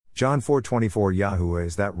John 4:24 Yahuwah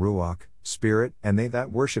is that Ruach, Spirit, and they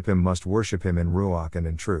that worship him must worship him in Ruach and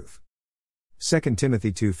in truth. 2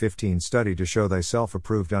 Timothy 2:15 Study to show thyself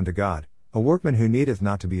approved unto God, a workman who needeth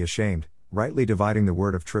not to be ashamed, rightly dividing the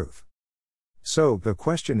word of truth. So, the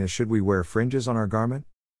question is, should we wear fringes on our garment?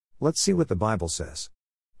 Let's see what the Bible says.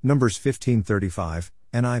 Numbers 15:35,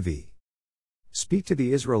 NIV. Speak to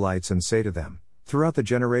the Israelites and say to them, throughout the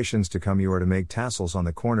generations to come you are to make tassels on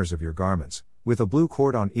the corners of your garments, with a blue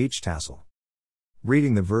cord on each tassel.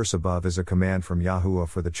 Reading the verse above is a command from Yahuwah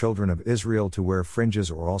for the children of Israel to wear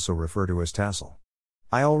fringes, or also refer to as tassel.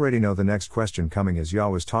 I already know the next question coming is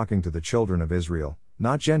Yahweh's talking to the children of Israel,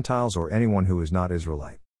 not Gentiles or anyone who is not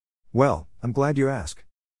Israelite. Well, I'm glad you ask.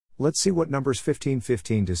 Let's see what Numbers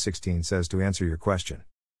 15:15-16 says to answer your question.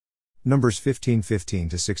 Numbers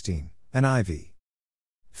 15:15-16, NIV.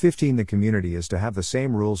 15 The community is to have the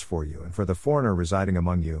same rules for you and for the foreigner residing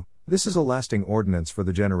among you. This is a lasting ordinance for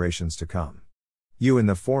the generations to come. You and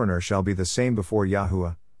the foreigner shall be the same before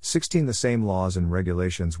Yahuwah. 16 The same laws and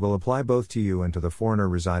regulations will apply both to you and to the foreigner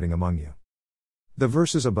residing among you. The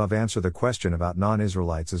verses above answer the question about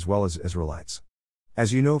non-Israelites as well as Israelites.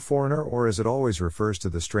 As you know, foreigner, or as it always refers to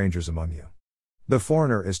the strangers among you. The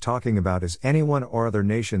foreigner is talking about is anyone or other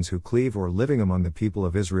nations who cleave or living among the people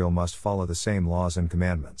of Israel must follow the same laws and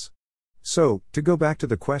commandments. So, to go back to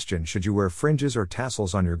the question, should you wear fringes or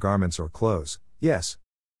tassels on your garments or clothes? Yes.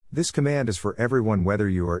 This command is for everyone whether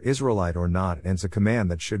you are Israelite or not, and it's a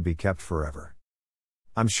command that should be kept forever.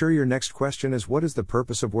 I'm sure your next question is, what is the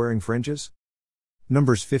purpose of wearing fringes?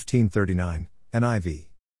 Numbers 15:39, NIV.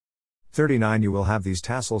 39 You will have these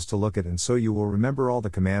tassels to look at, and so you will remember all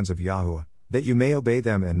the commands of Yahuwah, that you may obey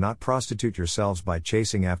them and not prostitute yourselves by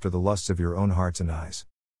chasing after the lusts of your own hearts and eyes.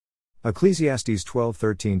 Ecclesiastes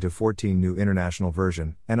 12:13-14 New International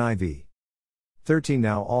Version, NIV. 13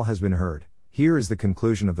 Now all has been heard. Here is the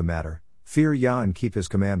conclusion of the matter: fear Yah and keep his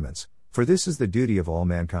commandments, for this is the duty of all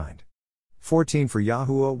mankind. 14 For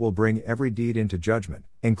Yahuwah will bring every deed into judgment,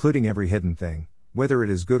 including every hidden thing, whether it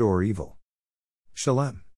is good or evil. Shalem.